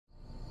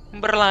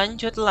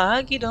Berlanjut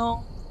lagi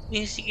dong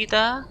misi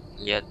kita.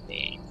 Lihat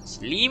nih,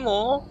 si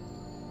Limo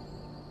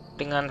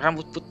dengan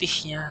rambut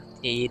putihnya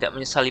tidak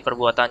menyesali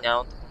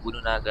perbuatannya untuk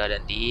membunuh naga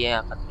dan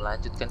dia akan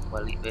melanjutkan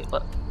kembali.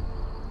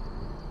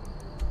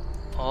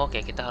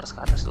 Oke, kita harus ke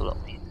atas dulu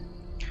nih.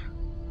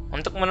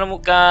 Untuk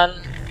menemukan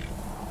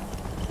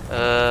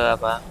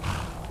apa?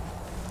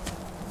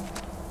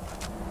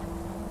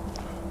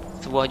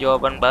 Sebuah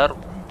jawaban baru.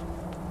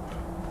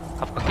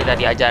 Apakah kita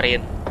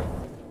diajarin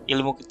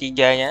ilmu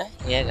ketiganya,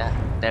 ya kan?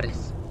 Dari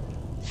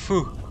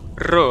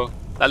Ro,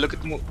 lalu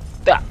ketemu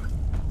Da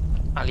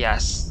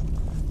alias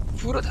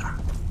Furuta.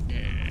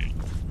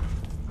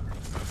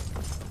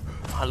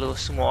 Lalu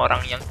semua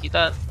orang yang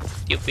kita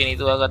tiupin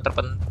itu akan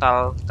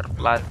terpental,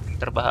 terpelanting,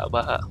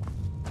 terbahak-bahak.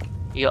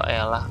 Ya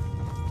elah.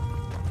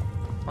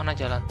 Mana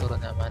jalan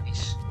turun yang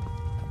manis?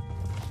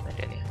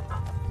 Ada nih.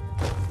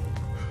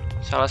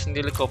 Salah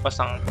sendiri kau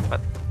pasang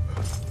tempat.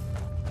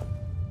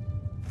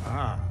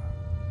 Ah,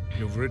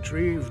 you've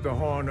retrieved the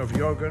horn of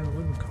Jorgen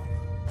Windcomb.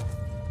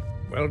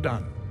 Well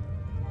done.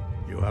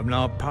 You have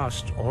now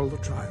passed all the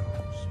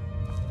trials.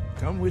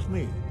 Come with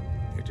me.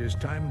 It is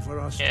time for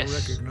us to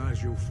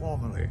recognize you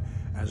formally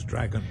as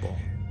Dragonborn.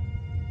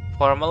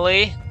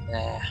 Formally?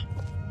 Nah.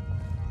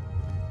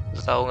 Lu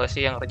tahu nggak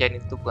sih yang kerjaan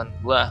itu bukan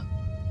gua.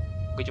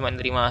 Gue cuma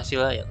nerima hasil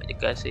lah yang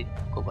dikasih.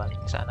 Gue balik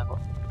ke sana kok.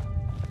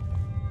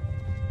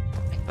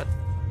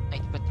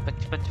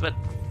 Cepet.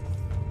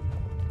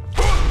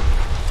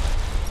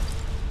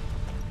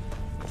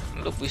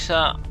 Lu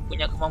bisa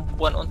punya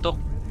kemampuan untuk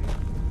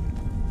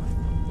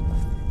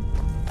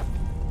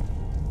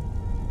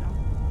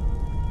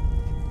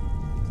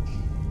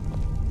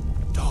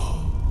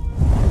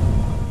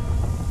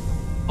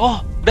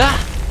dah.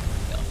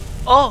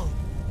 Oh.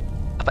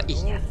 Apa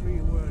iya?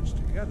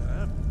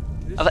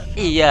 Apa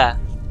iya?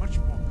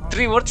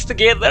 3 words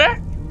together?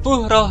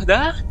 Roh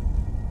dah.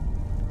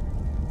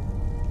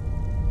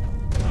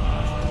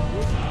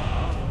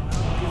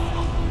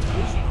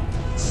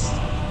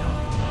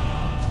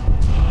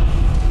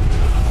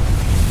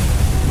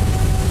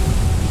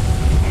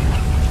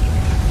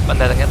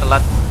 Pendatangnya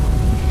telat.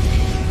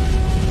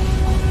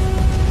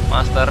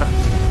 Master.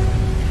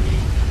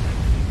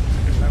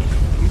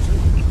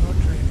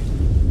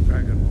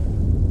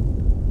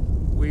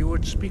 We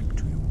would speak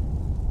to you.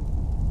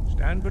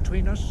 Stand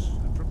between us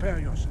and prepare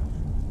yourself.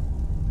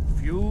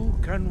 Few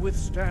can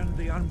withstand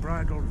the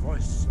unbridled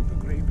voice of the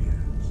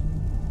graybeards,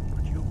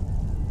 but you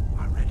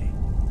are ready.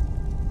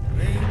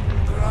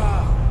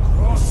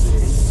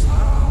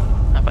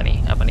 Apa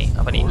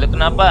nih? Lu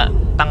kenapa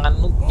tangan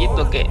lu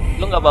gitu kayak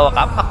lu nggak bawa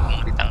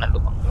kapak di tangan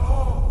lu, Bang?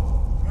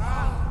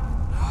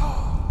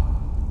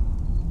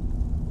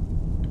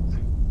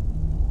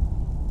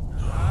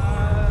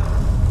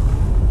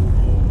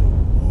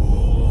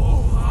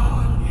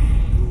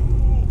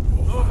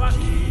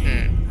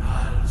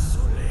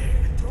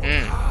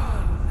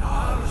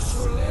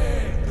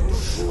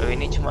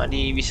 Ini cuma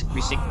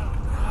dibisik-bisik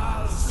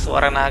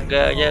suara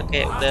naga aja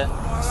kayak udah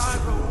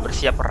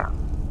bersiap perang.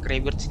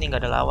 Greybeard sini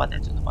nggak ada lawan ya,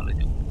 sama lu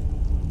juga.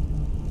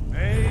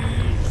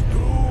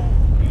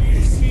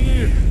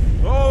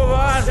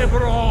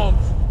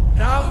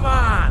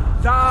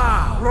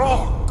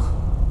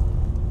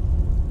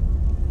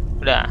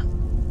 Udah.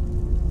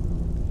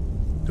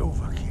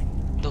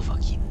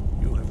 Dovahkiin.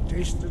 You have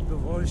tasted the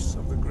voice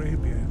of the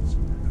graybeards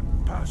and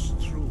passed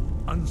through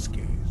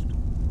unscathed.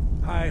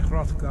 High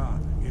Hrothgar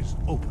is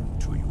open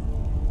to you.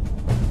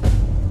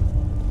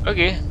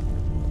 Oke.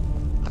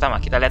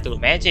 Pertama kita lihat dulu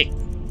magic.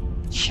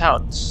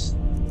 Shouts.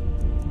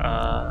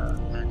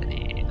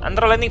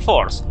 Underlining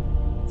force.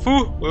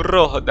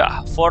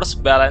 Rohda. Force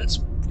balance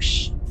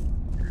push.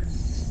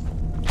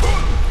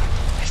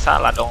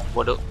 Salah dong,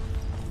 bodoh.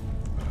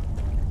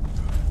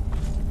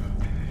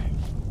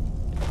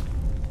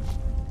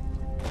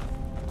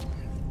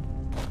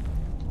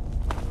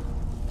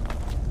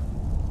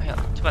 Ayo,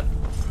 cepat.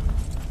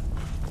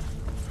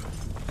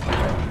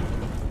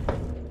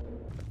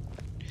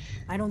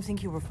 I don't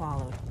think you were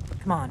followed.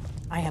 Come on,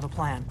 I have a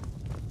plan.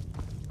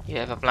 You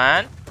have a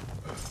plan?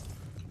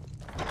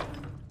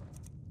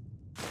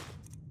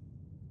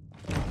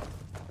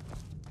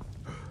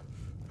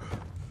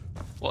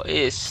 What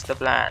is the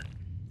plan?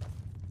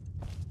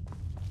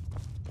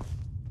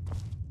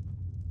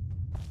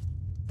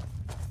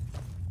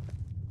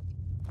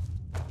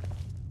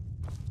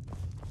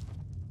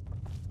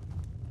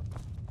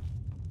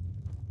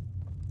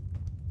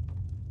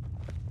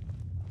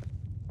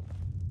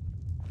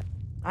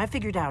 I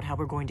figured out how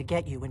we're going to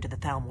get you into the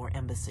Thalmor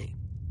embassy.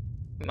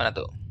 Gimana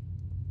tuh?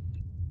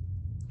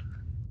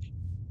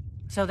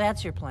 So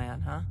that's your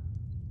plan, huh?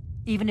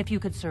 Even if you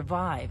could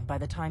survive, by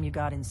the time you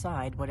got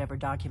inside, whatever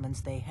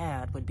documents they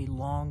had would be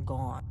long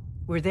gone.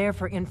 We're there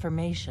for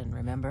information,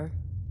 remember?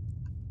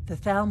 The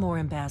Thalmor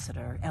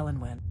ambassador,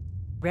 Elenwen,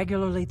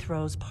 regularly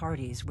throws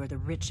parties where the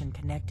rich and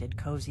connected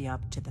cozy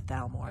up to the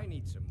Thalmor.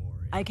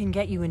 I can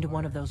get you into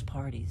one of those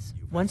parties.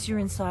 Once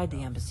you're inside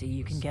the embassy,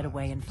 you can get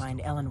away and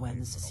find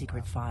Elenwen's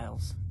secret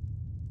files.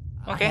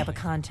 Okay. I have a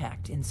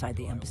contact inside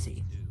the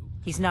embassy.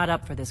 He's not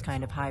up for this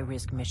kind of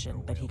high-risk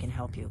mission, but he can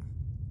help you.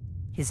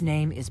 His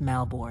name is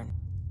Malborn.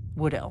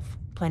 Wood Elf.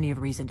 Plenty of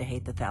reason to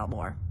hate the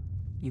Thalmor.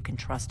 You can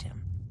trust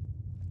him.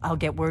 I'll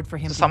get word for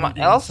him to Sesama meet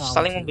you in elf saling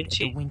solitude at membenci.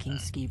 the Winking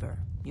Skeever.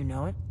 You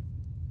know it?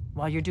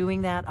 While you're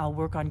doing that, I'll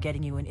work on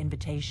getting you an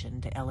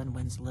invitation to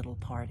Elenwen's little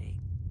party.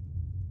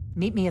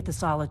 Meet me at the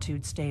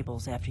Solitude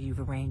stables after you've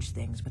arranged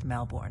things with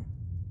Malborn.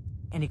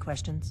 Any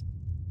questions?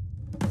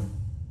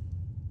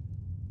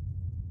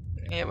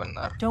 Iya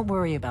benar. Don't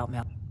worry about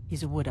Mel.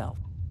 He's a wood elf.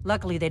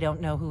 Luckily, they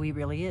don't know who he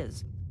really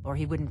is, or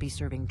he wouldn't be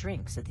serving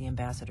drinks at the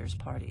ambassador's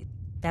party.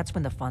 That's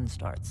when the fun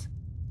starts.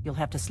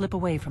 You'll have to slip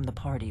away from the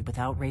party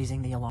without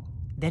raising the alarm.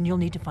 Then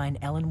you'll need to find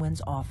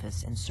Elenwen's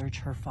office and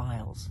search her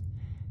files.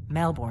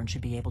 Malborn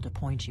should be able to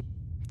point you.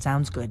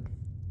 Sounds good.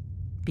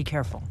 Be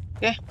careful.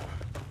 Oke.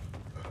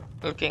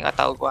 Oke, nggak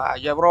tahu gua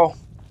aja, bro.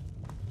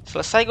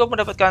 Selesai gua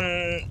mendapatkan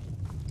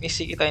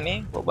misi kita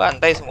ini, gua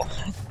bantai semua.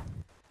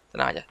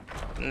 Tenang aja.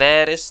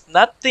 There is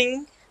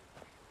nothing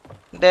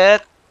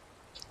that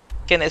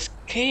can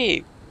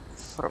escape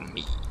from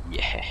me.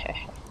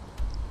 Yeah.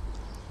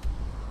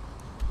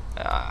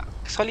 Nah,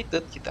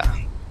 solitude kita.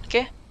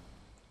 Oke.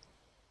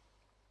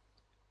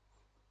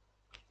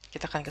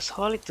 Kita akan ke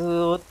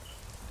solitude.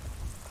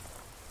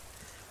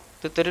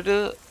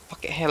 Tuh,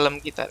 pakai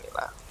helm kita nih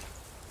lah.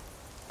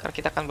 Karena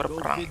kita akan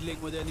berperang.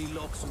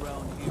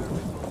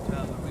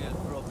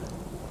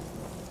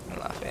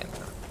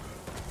 Lavender.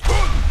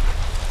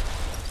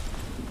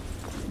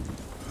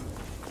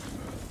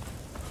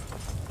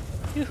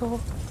 Yuhu.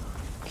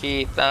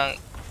 Kita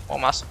mau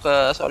masuk ke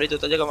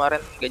solitude aja kemarin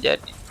gak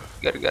jadi.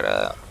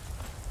 Gara-gara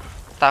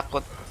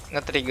takut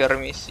nge-trigger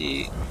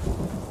misi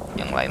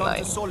yang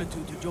lain-lain. Just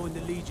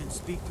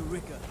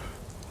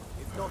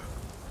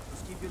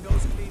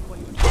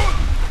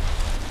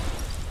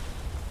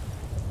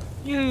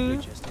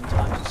in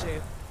time to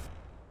save.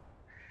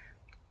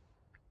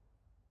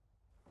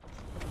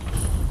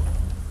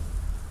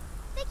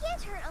 They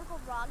can't hurt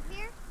Uncle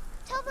Rogbeer.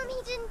 Tell them he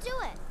didn't do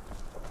it.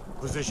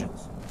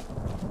 Positions.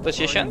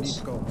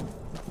 Positions? Go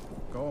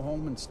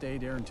home and stay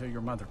there until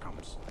your mother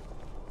comes.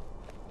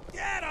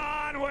 Get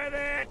on with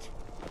it!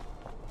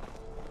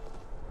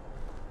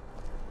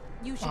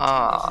 You should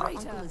tell her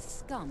uncle is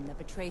scum that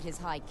betrayed his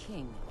high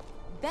king.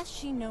 Best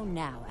she know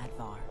now,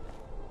 Advar.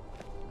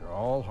 You're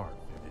all hard,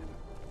 Vivian.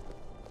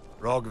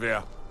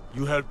 Rogver,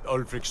 you helped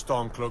Ulfric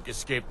Stormcloak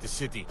escape the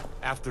city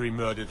after he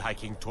murdered High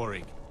King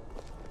Torrig.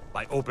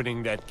 By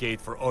opening that gate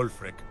for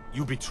Ulfric,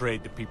 you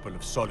betrayed the people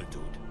of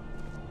Solitude.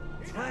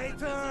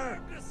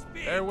 Traitor!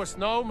 There was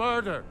no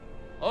murder.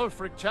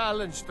 Ulfric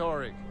challenged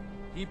Torrig.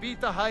 He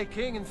beat the High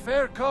King in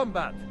fair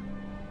combat.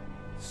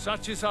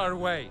 Such is our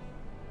way.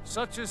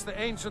 Such is the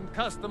ancient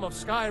custom of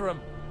Skyrim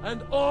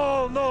and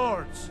all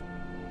Nords.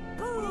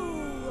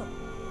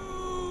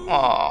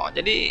 Oh,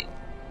 jadi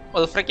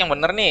Ulfric yang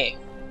bener nih.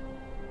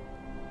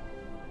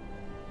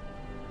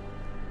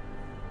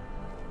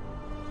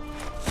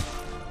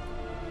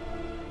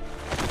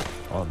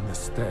 On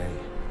this day,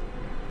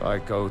 I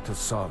go to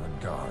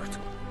Sovngarde.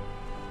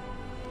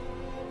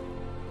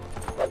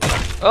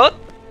 Oh,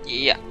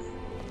 iya.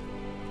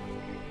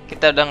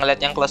 Kita udah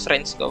ngeliat yang close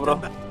range kok, bro.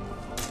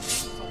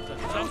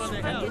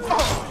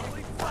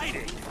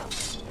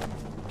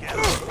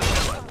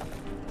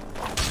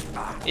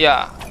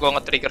 Ya, gua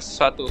nge-trigger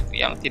sesuatu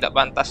yang tidak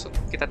pantas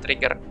untuk kita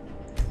trigger.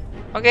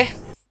 Oke.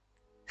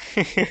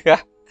 They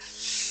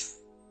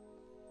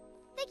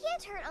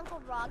can't hurt Uncle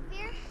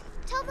Rogbeer.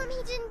 Tell them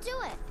he didn't do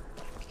it.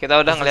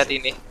 Kita udah ngeliat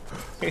ini.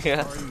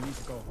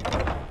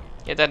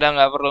 Kita udah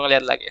nggak perlu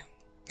ngeliat lagi.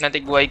 Nanti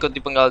gua ikut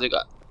dipenggal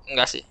juga.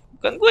 Enggak sih.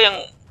 Bukan gua yang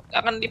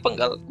akan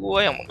dipenggal,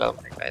 gua yang menggal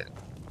mereka.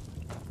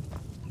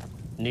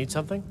 Need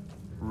something?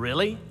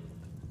 Really?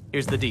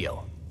 Here's the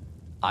deal.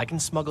 I can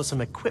smuggle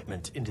some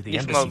equipment into the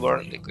embassy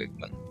for you.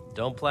 Equipment.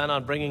 Don't plan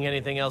on bringing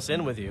anything else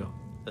in with you.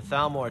 The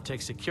Thalmor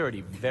takes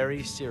security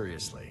very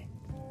seriously.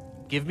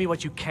 Give me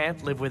what you can't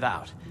live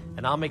without,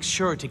 and I'll make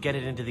sure to get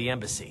it into the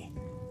embassy.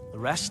 The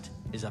rest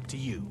is up to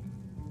you.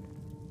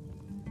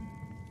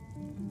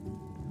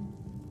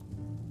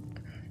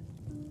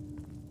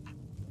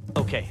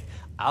 Okay,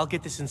 I'll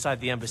get this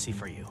inside the embassy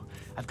for you.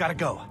 I've got to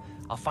go.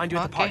 I'll find you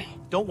at the party.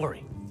 Don't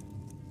worry.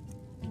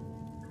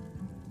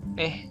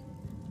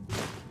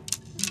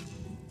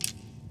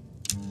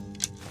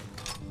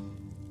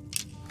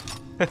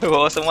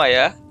 Bawa semua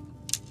ya.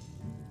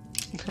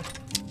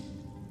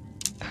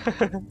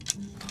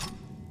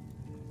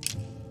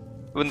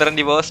 Beneran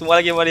dibawa semua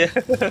lagi sama dia.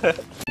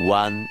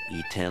 One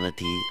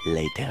eternity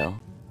later.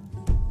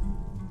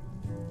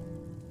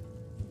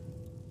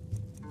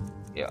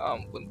 Ya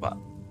ampun, Pak.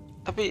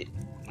 Tapi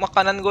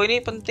makanan gue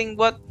ini penting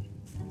buat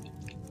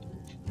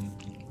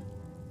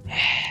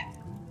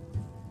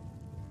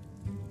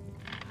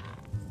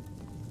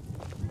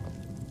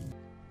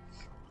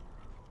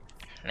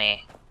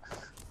nih.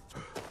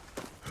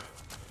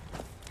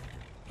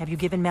 Have you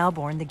given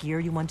Malborn the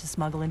gear you want to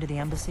smuggle into the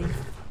embassy?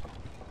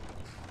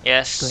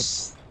 Yes. Good.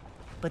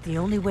 But the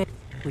only way,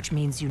 which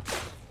means you,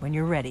 when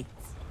you're ready,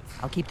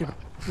 I'll keep the.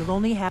 You'll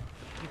only have.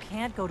 You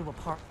can't go to a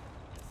park.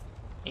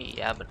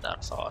 Iya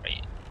benar, sorry.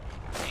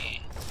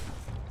 Nih.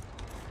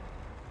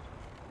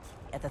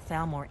 At the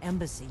Thalmor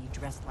embassy, you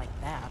dressed like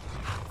that.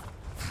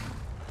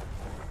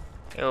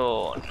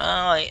 Yo,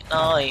 naik.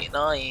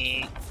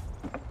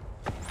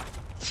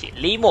 Si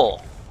Limo.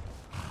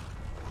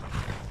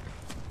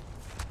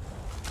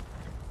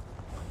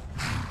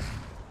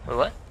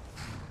 What?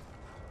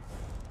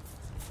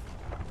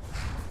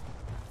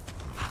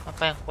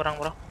 Apa yang kurang,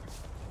 bro?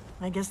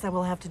 I guess that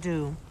will have to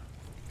do.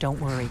 Don't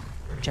worry.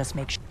 Just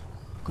make sure.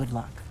 Good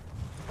luck.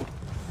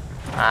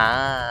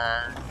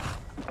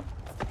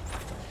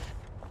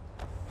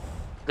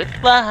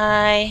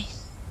 Goodbye.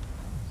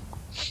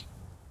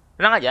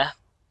 Tenang aja.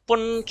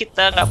 Pun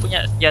kita nggak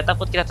punya senjata,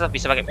 pun kita tetap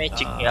bisa pakai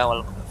magic ya,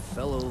 walaupun.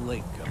 Fellow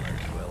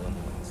latecomers dwelling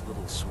in this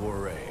little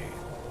soiree.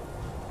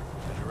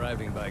 And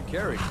arriving by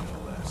carriage,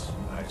 no less.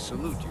 I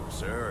salute you,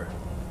 sir.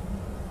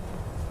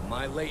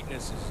 My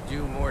lateness is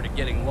due more to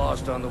getting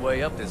lost on the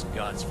way up this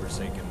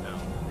god's-forsaken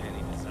mountain than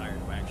any desire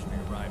to actually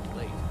arrive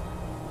late.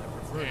 I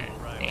prefer to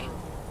arrive early,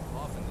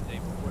 often the day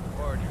before the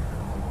party.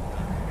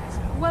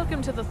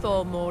 Welcome to the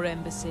Thalmor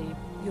embassy.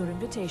 Your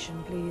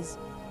invitation, please.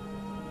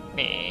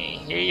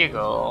 Nih, here you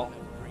go.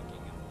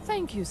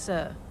 Thank you,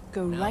 sir.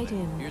 Go right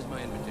in. Here's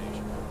my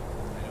invitation.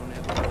 I don't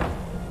have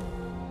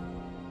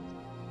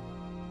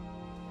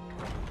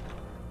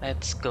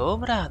Let's go,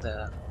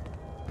 brother.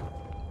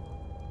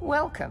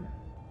 Welcome.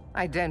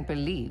 I don't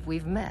believe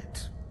we've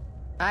met.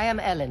 I am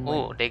Ellen,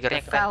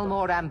 the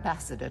Thalmor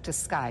ambassador to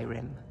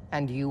Skyrim.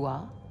 And you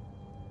are?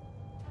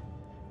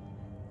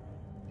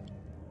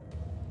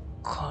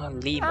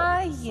 Limo.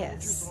 Ah,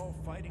 yes.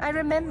 I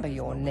remember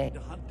your name.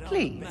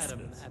 Please.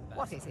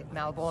 What is it,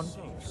 Malborn?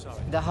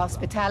 The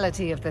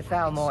hospitality of the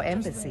Thalmor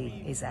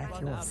embassy is at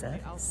your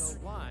service.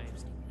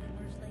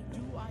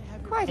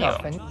 Quite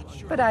often,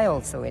 but I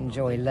also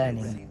enjoy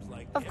learning.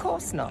 Of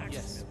course not.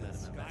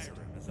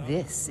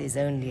 This is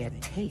only a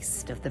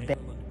taste of the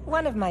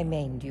one of my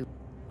main duties.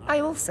 I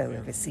also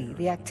oversee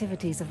the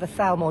activities of the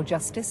Thalmor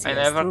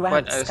Justiciars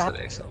throughout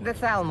Skyrim. The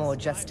Thalmor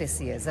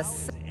Justiciars are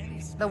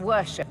the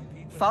worship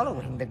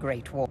following the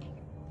Great War,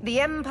 the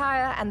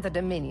Empire and the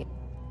Dominion.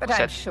 But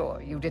I'm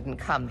sure you didn't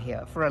come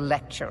here for a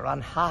lecture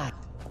on high.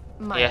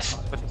 Yes,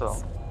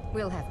 betul.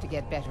 We'll have to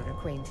get better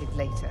acquainted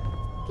later.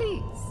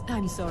 Please.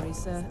 I'm sorry,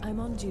 sir.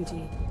 I'm on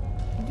duty.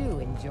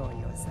 Do enjoy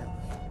yourself.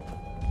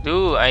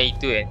 I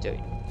do enjoy.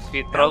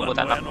 Sweet roll buat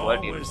anak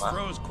gua di rumah.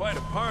 Quite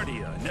a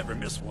party. I never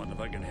miss one if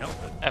I can help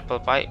it.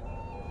 Apple pie.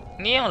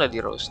 Ini yang udah di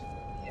roast.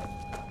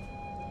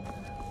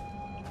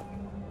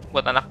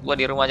 Buat anak gua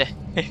di rumah aja.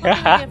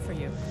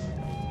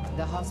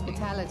 The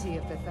hospitality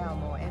of the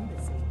Thalmor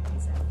embassy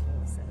is at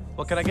your service.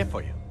 What can I get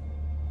for you?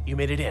 You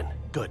made it in.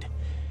 Good.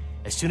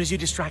 As soon as you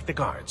distract the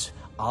guards,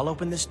 I'll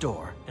open this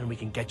door and we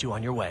can get you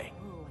on your way.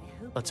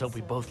 Let's hope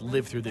we both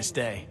live through this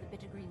day.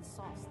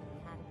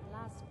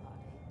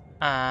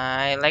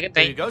 I like it.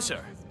 There you go, sir.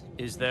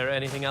 Is there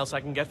anything else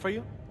I can get for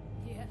you?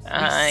 We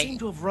seem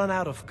to have run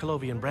out of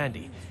Colovian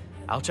brandy.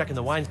 I'll check in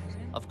the wine.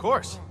 Of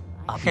course.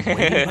 I'll be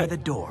waiting by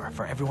the door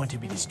for everyone to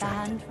be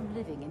distracted. From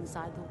living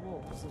inside the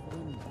walls of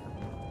Limo.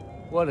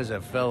 What does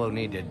a fellow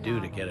need to do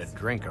to get a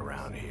drink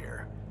around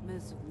here?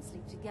 Most of them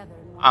sleep together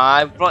in one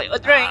I brought you a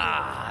drink.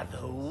 Ah,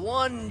 the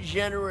one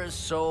generous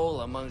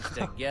soul amongst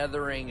a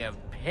gathering of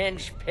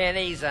pinch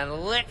pennies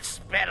and lick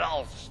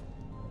spittles.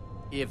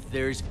 If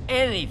there's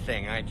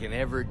anything I can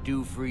ever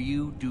do for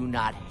you, do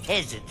not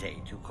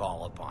hesitate to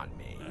call upon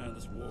me.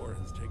 This war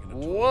has taken a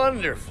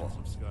Wonderful.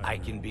 I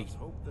can be...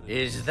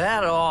 Is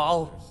that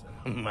all?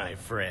 My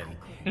friend,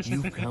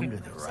 you've come to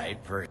the right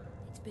person.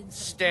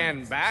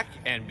 Stand back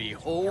and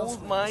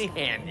behold my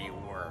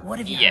handiwork. What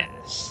have you?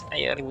 Yes.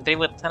 Ayo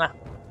ribut-ribut sana.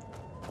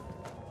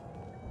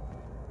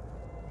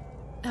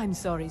 I'm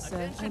sorry,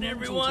 sir. Attention,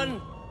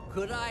 everyone.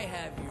 Could I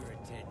have your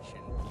attention,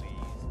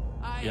 please?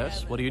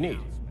 Yes. What do you need?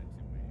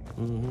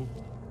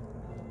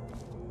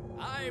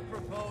 I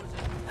propose.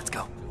 Let's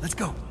go. Let's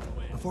go.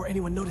 Before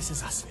anyone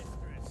notices us.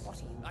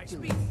 I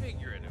speak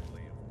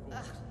figuratively, of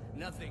course.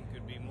 Nothing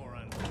could be more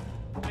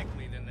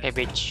unlikely than that. Hey,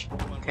 bitch.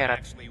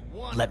 Carrot.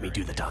 Let me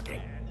do the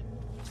talking.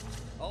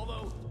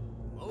 Although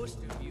most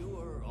of you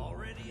are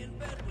already in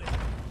bed with me.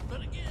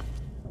 But again,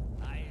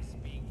 I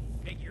speak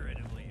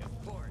figuratively, of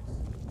course.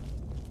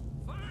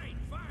 Fine.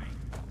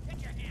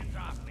 Get your hands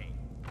off me.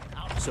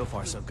 So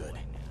far, so good.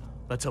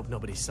 Let's hope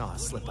nobody saw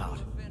us slip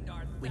out.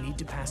 We need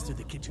to pass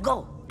through the kitchen.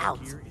 Go out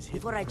Here is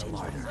before I change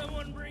larder.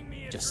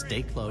 this. Just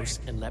stay close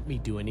and let me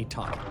do any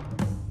talking.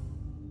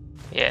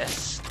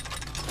 Yes.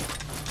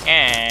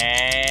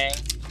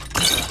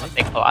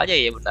 Tekol aja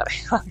ya bentar.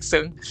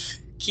 Langsung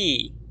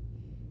key.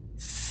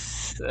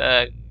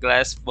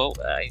 Glass bow.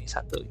 Ini 1,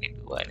 ini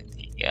 2,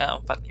 ini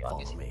 3, 4, 5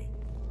 guys.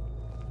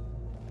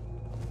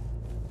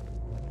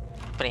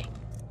 Apa nih?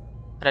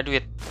 Ada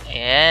duit.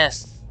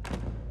 Yes.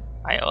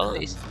 I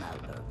always.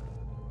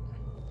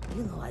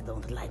 You know I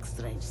don't like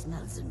strange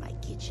smells in my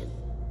kitchen.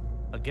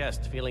 A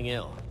guest feeling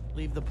ill.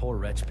 Leave the poor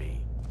wretch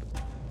be.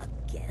 A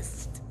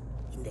guest?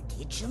 In the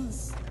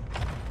kitchens?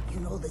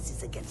 You know this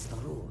is against the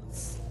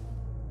rules.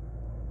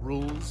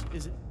 Rules,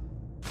 is it?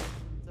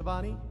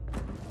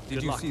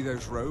 Did you see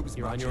those robes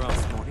You're on marching your own.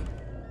 this morning?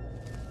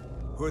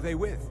 Who are they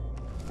with?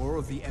 More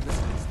of the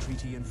Embassy's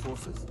treaty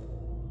enforcers?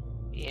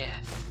 Yeah.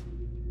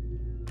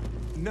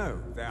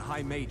 No, they're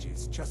high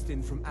mages just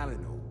in from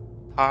Alinor.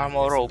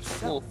 Armor rope.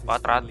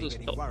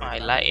 400 tuh. I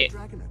like it.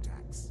 Dragon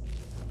attacks.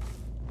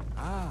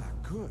 Ah,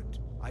 good.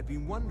 I've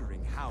been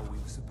wondering how we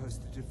were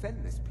supposed to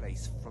defend this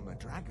place from a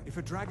dragon. If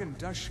a dragon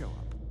does show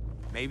up,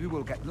 maybe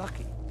we'll get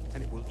lucky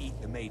and it will eat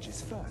the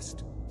mages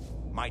first.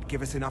 Might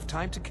give us enough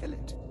time to kill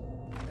it.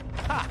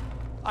 Ha!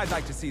 I'd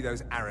like to see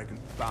those arrogant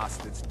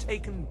bastards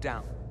taken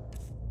down.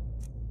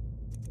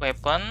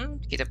 Weapon,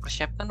 kita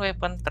persiapkan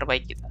weapon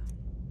terbaik kita.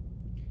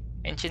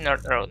 Ancient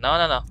North Road. No.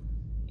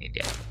 Ini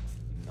dia.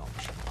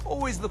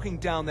 Always looking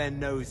down their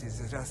noses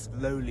at us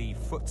lowly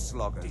foot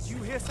sloggers. Did you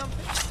hear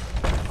something?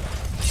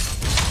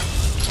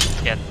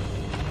 Shit.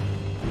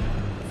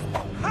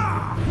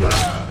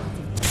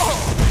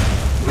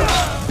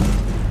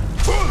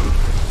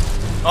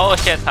 Oh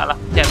shit, salah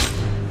shit.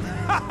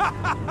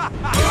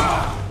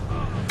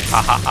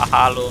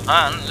 Hahaha lu,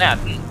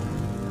 lihat.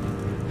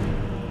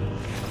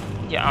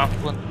 Ya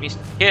ampun,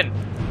 miskin.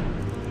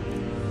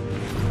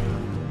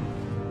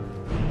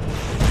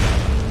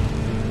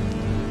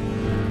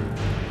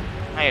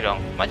 Ayo dong,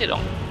 maju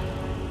dong.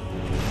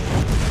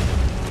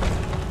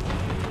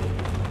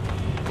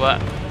 Gua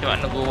cuma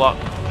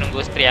nunggu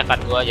teriakan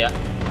gua aja.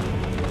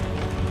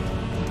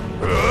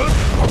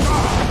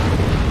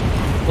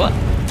 Gua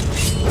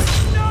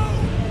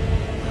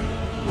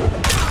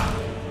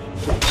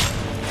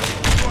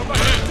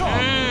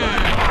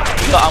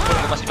ya ampun,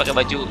 gua masih pakai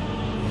baju.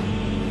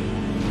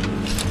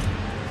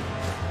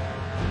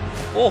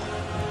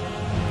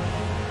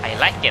 I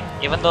like it,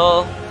 even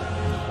though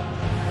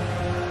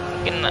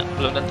mungkin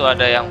belum tentu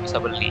ada yang bisa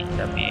beli,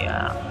 tapi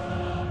ya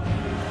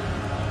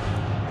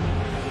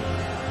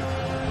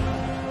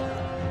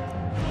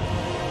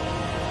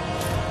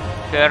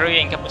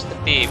carrying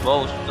capacity,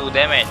 bows to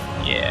damage,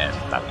 yes,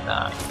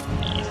 stamina,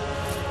 yes.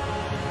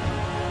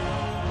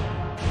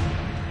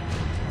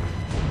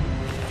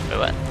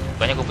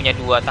 Banyak gue punya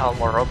 2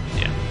 Talmor robes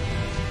ya.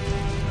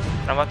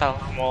 Nama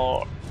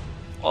Talmor,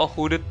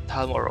 hooded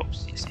Talmor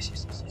robes, yes.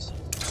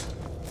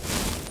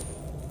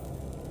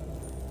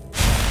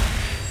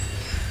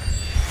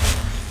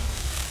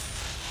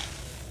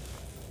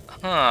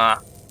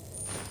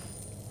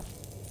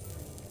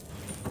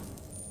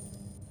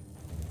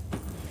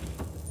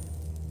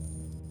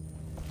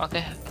 Oke,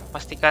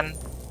 pastikan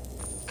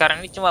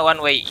sekarang ini cuma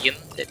one way in,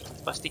 jadi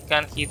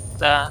pastikan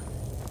kita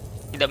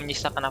tidak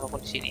menyisakan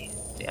apapun di sini.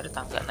 Jadi ada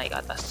tangga naik ke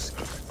atas.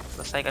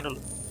 Selesaikan dulu.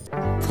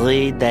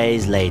 3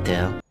 days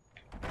later.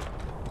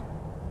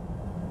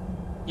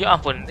 Ya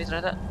ampun, ini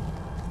ternyata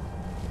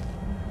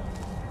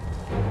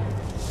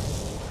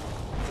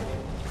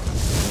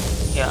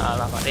ya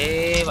alah, Pak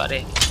De.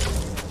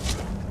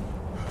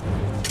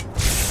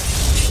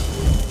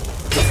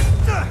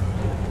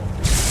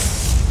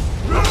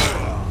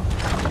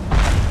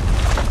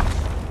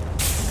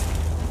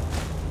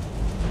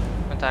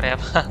 Bentar ya,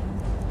 Pak.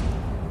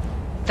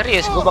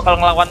 Serius, gue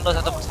bakal ngelawan lo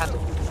satu persatu.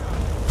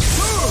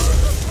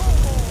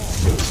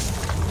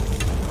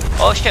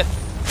 Oh shit.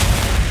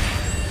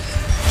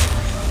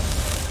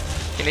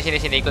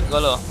 Sini ikut gue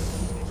lo.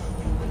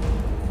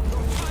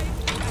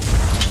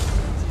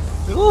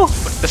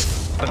 Pedes.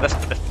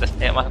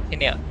 Ya masuk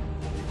sini ya.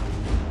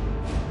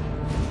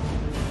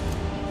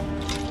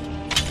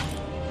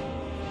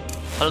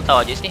 Kalau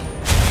tahu aja sih.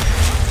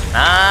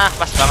 Nah,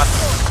 pas banget.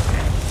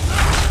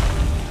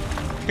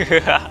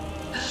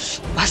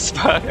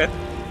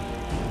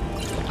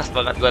 Pas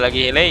banget gue lagi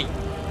healing.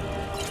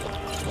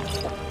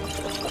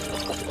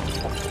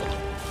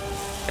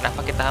 Kenapa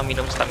kita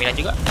minum stamina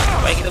juga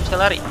supaya kita bisa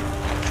lari?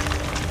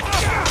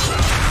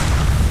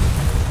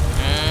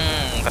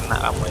 Kena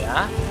kamu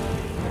ya.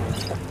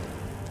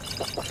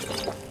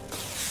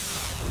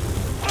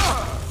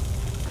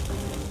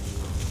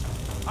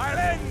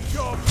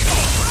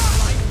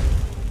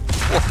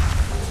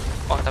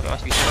 Tapi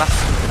masih bisa lah.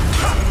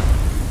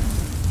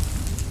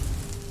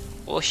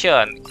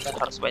 Potion, kita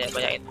harus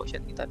banyak-banyakin potion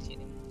kita di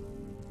sini.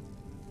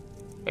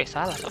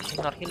 Salah,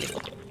 benar healing.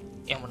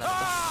 Yang benar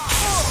itu.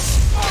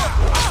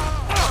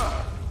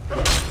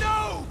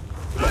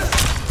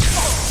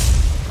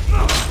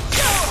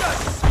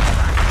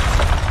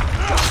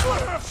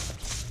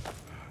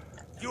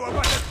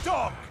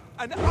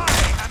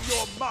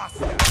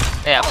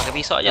 Ya, pakai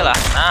pisau aja lah.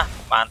 Nah,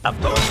 mantap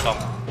cocok.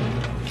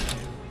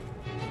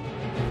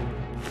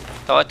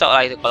 Cocok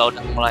lah itu kalau udah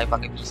mulai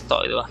pakai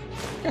pisau itu.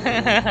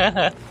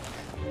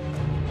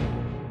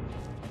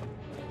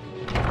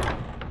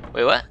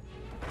 Wih, wah,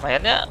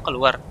 mayatnya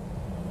keluar.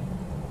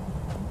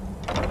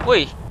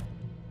 Wih,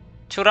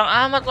 curang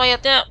amat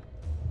mayatnya.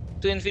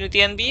 To infinity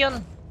and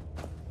beyond.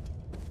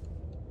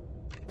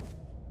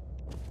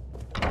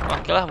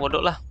 Oke lah,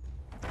 bodoh lah.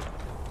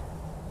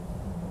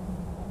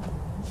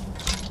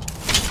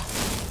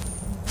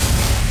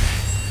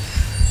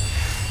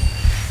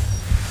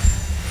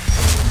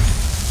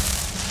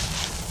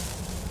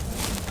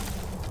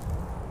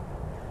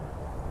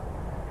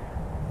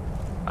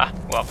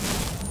 Wap.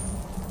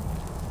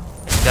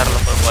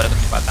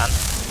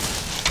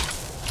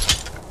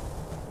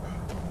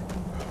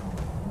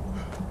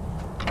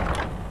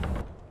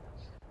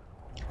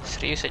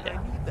 Serius saja.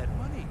 I need that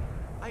money.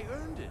 I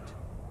earned it.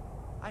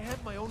 I had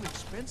my own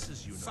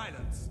expenses, you know.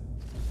 Silence.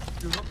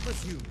 Do not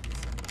presume.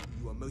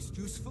 You are most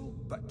useful,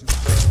 but do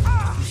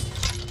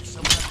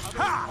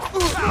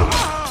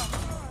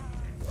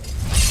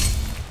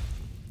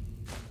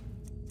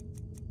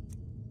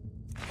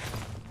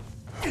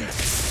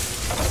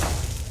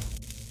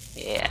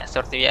Ya,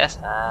 seperti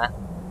biasa.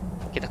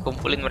 Kita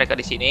kumpulin mereka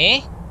di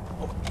sini.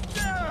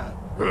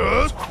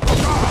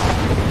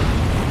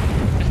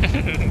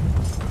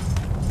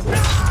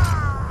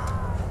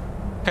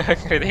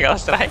 Critical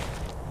strike.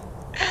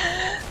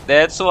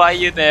 That's why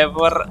you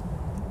never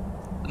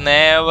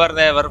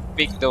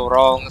pick the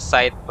wrong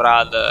side,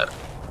 brother.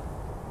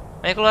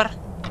 Ayo keluar.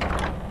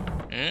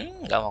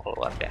 Nggak mau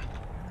keluar ya.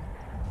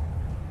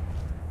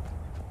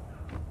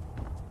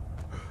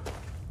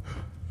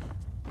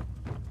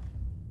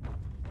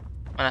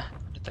 Mana?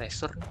 Ada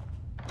treasure.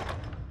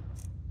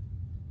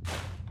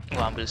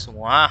 Gua ambil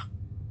semua.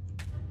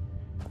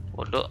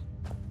 Bodoh.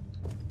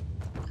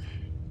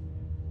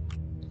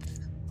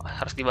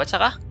 Harus dibaca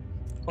kah?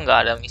 Kok nggak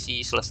ada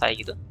misi selesai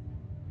gitu?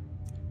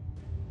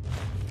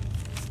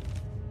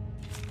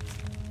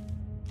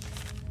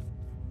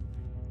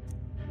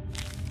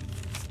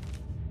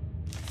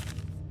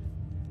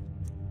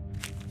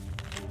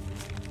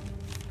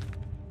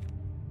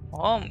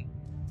 Oh.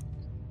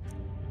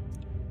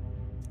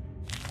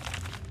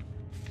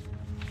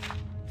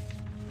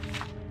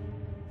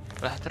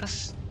 Lah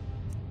terus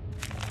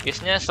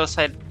biasanya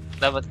selesai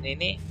dapat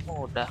ini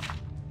mudah.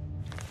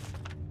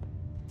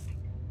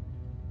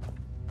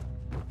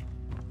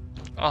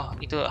 Oh,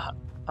 itu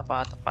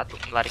apa tempat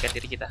untuk melarikan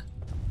diri kita?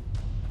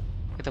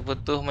 Kita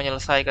butuh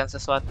menyelesaikan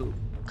sesuatu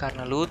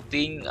karena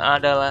looting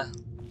adalah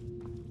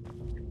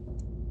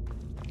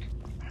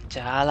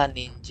jalan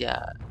ninja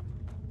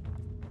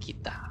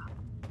kita.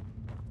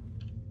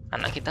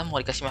 Anak kita mau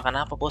dikasih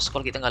makan apa, bos,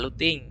 kalau kita nggak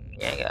looting,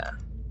 ya enggak?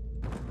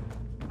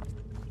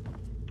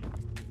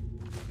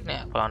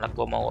 Nah, kalau anak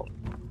gua mau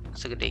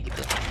segede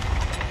gitu.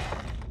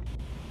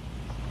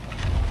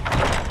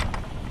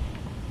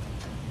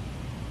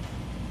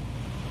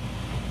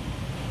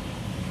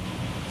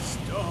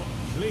 Stop,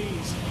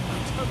 please. I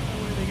don't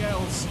know anything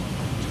else.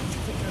 Don't you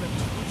think I'd have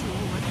told you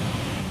already?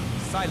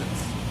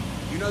 Silence.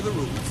 You know the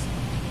rules.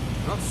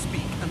 Do not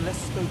speak unless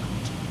spoken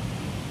to.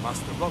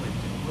 Master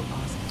Rollington will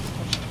ask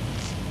questions.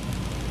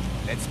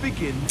 Let's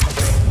begin.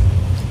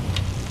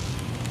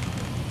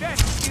 Death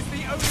is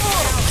the only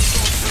outcome.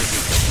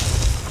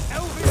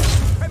 Elvish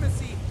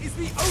supremacy is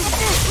the only.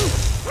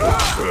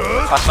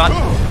 Pas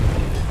banget.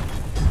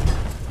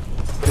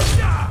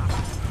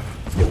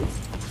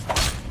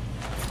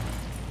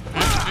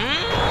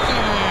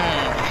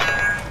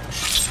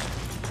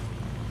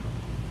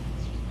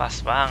 Pas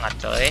banget,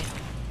 coy.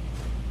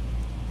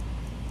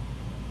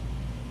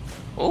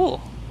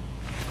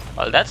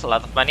 Well, that's a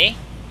lot of money.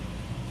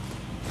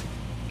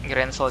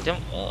 Grand Soul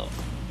Gem.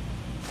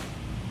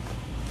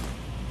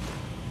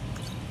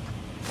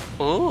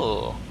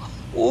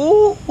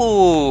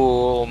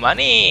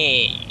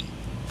 Money.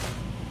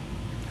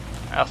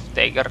 Elf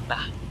Dagger,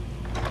 nah.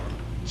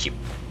 Cheap.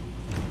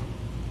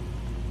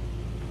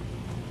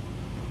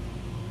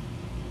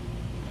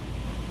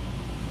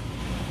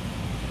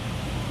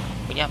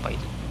 Punya apa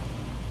itu?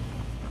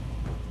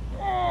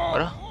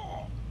 Waduh.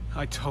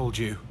 I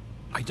told you.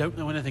 I don't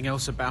know anything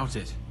else about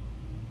it.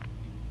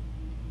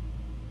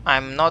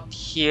 I'm not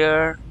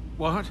here.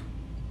 What?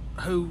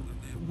 Who?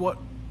 What?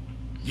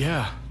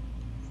 Yeah.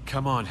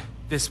 Come on,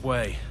 this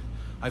way.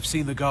 I've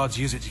seen the guards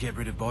use it to get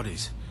rid of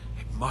bodies.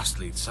 It must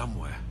lead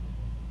somewhere.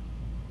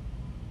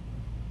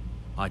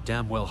 I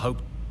damn well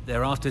hope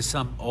they're after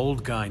some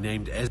old guy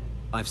named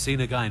I've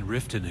seen a guy in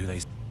Riften who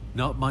they...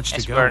 Not much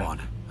to go on.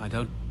 I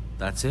don't...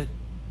 That's it?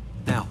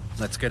 Now,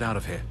 let's get out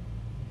of here.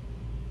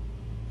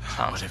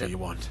 Whatever you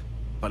want.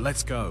 But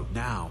let's go,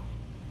 now.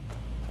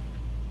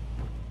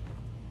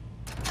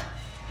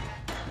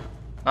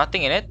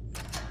 Nothing in it.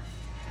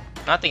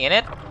 Nothing in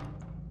it.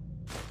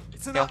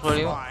 It's enough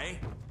to lie.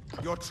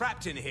 You're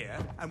trapped in here,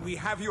 and we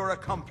have your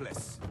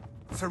accomplice.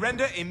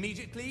 Surrender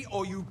immediately,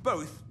 or you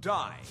both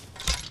die.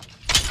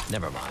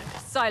 Never mind.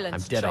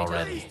 Silence, I'm dead traitor.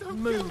 already.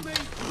 Move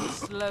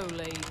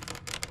slowly.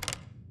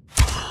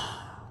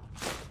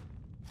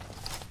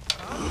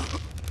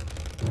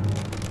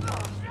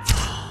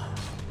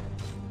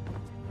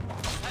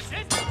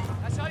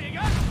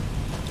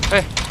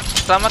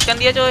 Selamatkan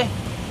dia, coy.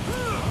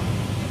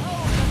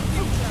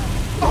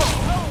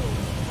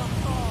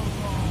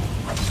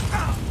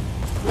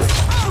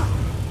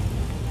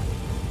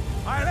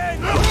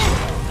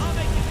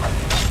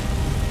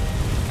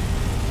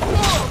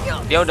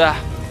 Dia udah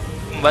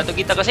membantu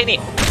kita ke sini.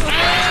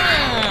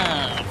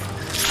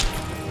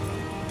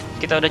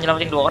 Kita udah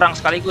nyelamatin 2 orang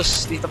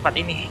sekaligus di tempat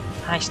ini.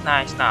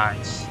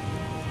 Nice.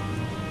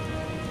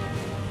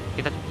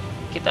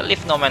 Kita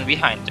leave no man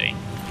behind, coy.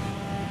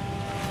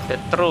 The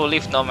true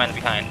leave no man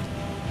behind.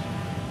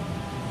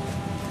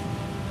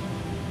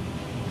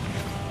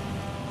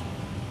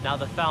 Now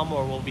the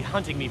Thalmor will be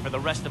hunting me for the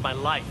rest of my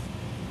life.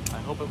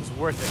 I hope it was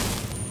worth it.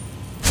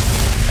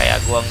 Kayak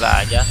gua nggak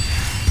aja.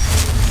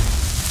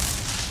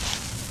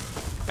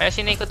 Ayo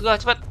sini ikut gua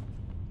cepet.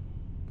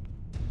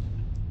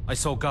 I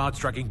saw guards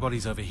dragging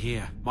bodies over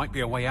here. Might be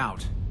a way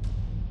out.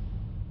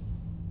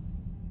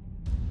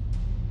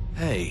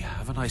 Hey,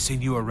 haven't I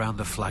seen you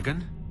around the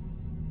flagon?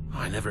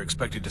 I never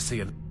expected to see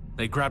it.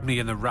 They grabbed me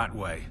in the rat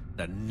way.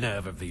 The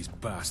nerve of these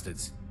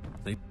bastards.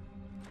 They...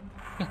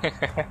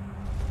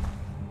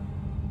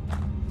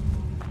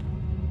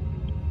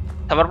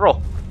 Sabar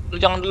bro, lu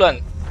jangan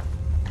duluan.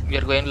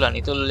 Biar gue yang duluan.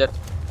 Itu lu lihat,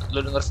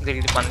 lu denger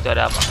sendiri di depan itu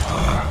ada apa.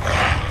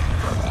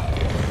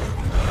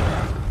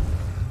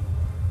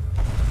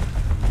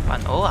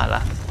 Oh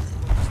alah.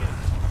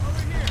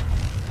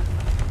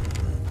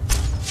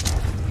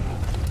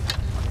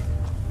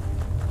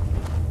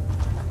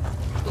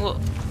 Tunggu.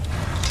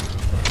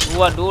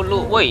 Gua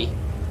dulu, woi.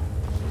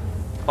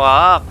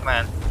 Fuck,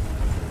 man.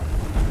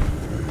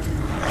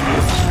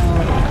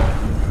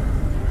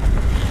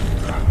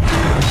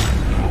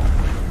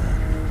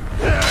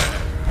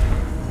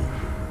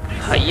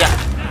 Hayya.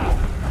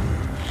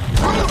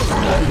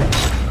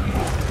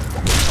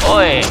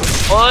 Oi,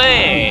 oi.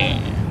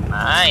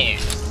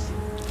 Nice.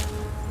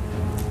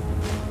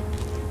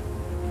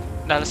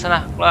 Dari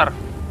sana, keluar.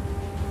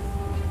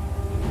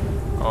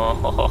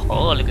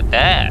 Oh, look at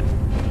that.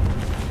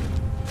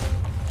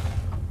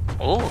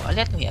 Oh,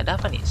 lihat nih, ada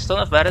apa nih?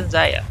 Stone of Baron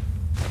Zaya.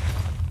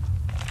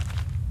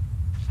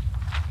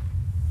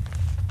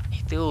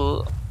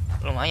 Itu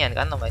lumayan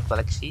kan namanya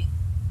koleksi.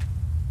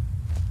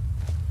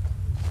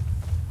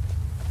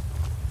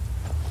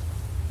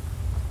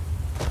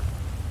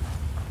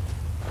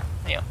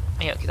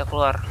 Ayo kita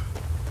keluar.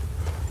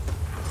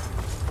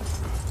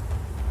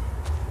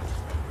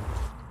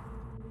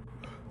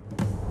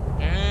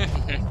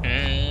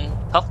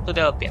 Talk to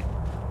the Alpin.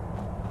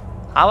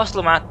 Awas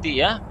lu mati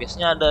ya.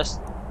 Biasanya ada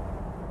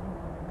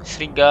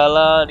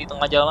serigala di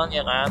tengah jalan ya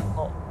kan.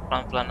 Oh,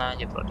 pelan-pelan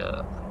aja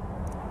brother.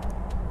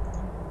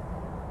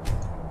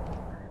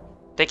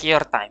 Take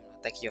your time.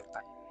 Take your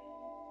time.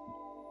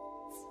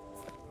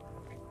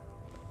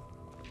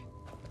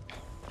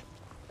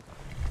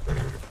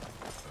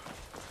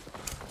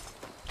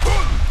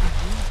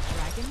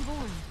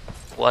 Dragonborn.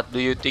 What do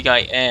you think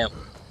I am?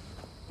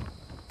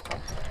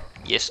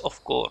 Yes,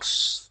 of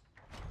course.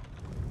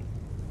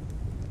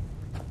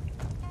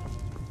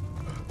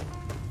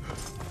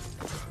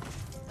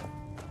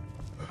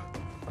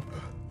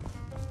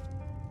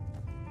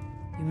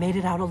 You made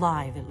it out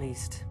alive, at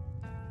least.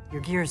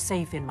 Your gear is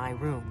safe in my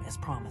room, as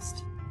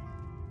promised.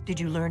 Did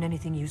you learn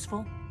anything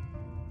useful?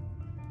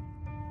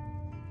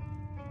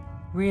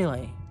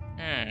 Really?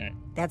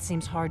 That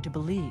seems hard to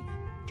believe.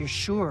 You're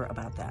sure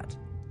about that?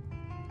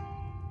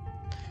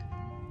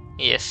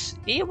 Yes,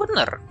 iya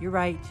bener. You're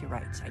right.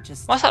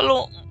 Masa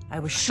lu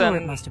I was sure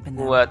it must have been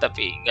gua them.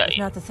 tapi enggak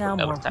If not the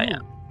Thalmor, percaya.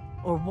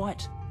 who? Or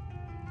what?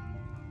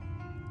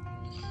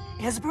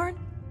 Esbern?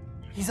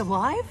 He's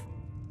alive?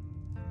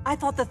 I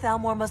thought the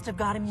Thalmor must have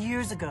got him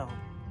years ago.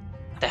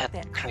 That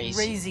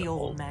crazy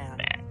old man.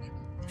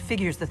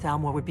 Figures the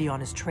Thalmor would be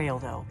on his trail,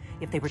 though,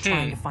 if they were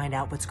trying to find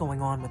out what's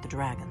going on with the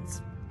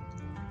dragons.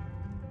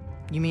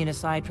 You mean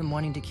aside from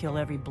wanting to kill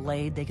every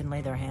blade they can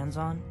lay their hands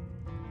on?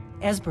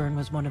 Esbern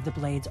was one of the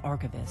Blade's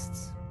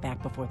archivists,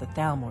 back before the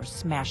Thalmor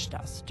smashed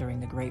us during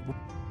the Great War.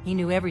 He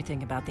knew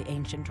everything about the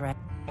ancient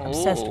dragon.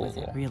 Obsessed with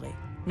it, really.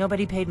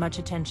 Nobody paid much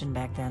attention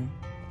back then.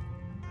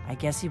 I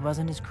guess he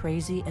wasn't as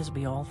crazy as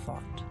we all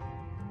thought.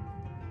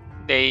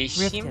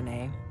 Riften,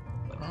 eh?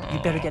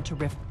 You'd better get to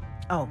Riften.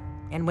 Oh,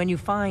 and when you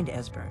find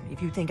Esbern,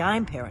 if you think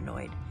I'm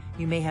paranoid,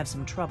 you may have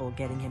some trouble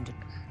getting him to...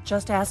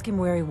 Just ask him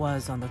where he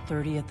was on the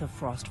 30th of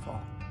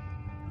Frostfall.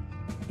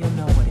 You'll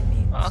know what it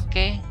means.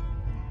 Okay.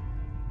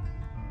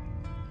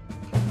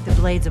 The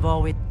Blades have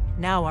always...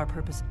 Now our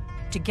purpose...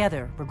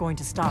 Together, we're going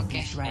to stop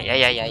these dragons.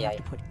 Ya. We have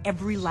to put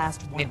every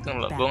last one of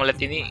them back. Gue ngeliat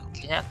ini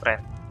kayaknya keren.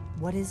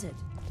 What is it?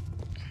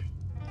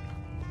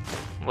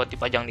 Buat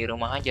dipajang di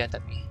rumah aja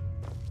tapi.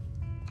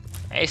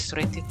 Ace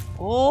rated.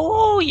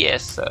 Oh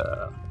yes.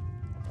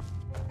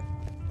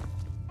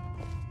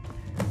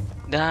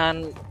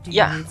 Dan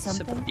ya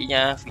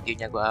sepertinya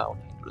videonya gua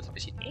udah dulu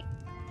sampai sini.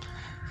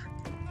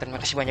 Terima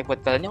kasih banyak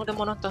buat kalian yang udah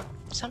mau nonton.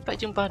 Sampai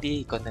jumpa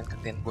di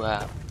konten-konten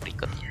gua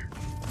berikutnya.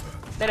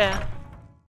 Dadah.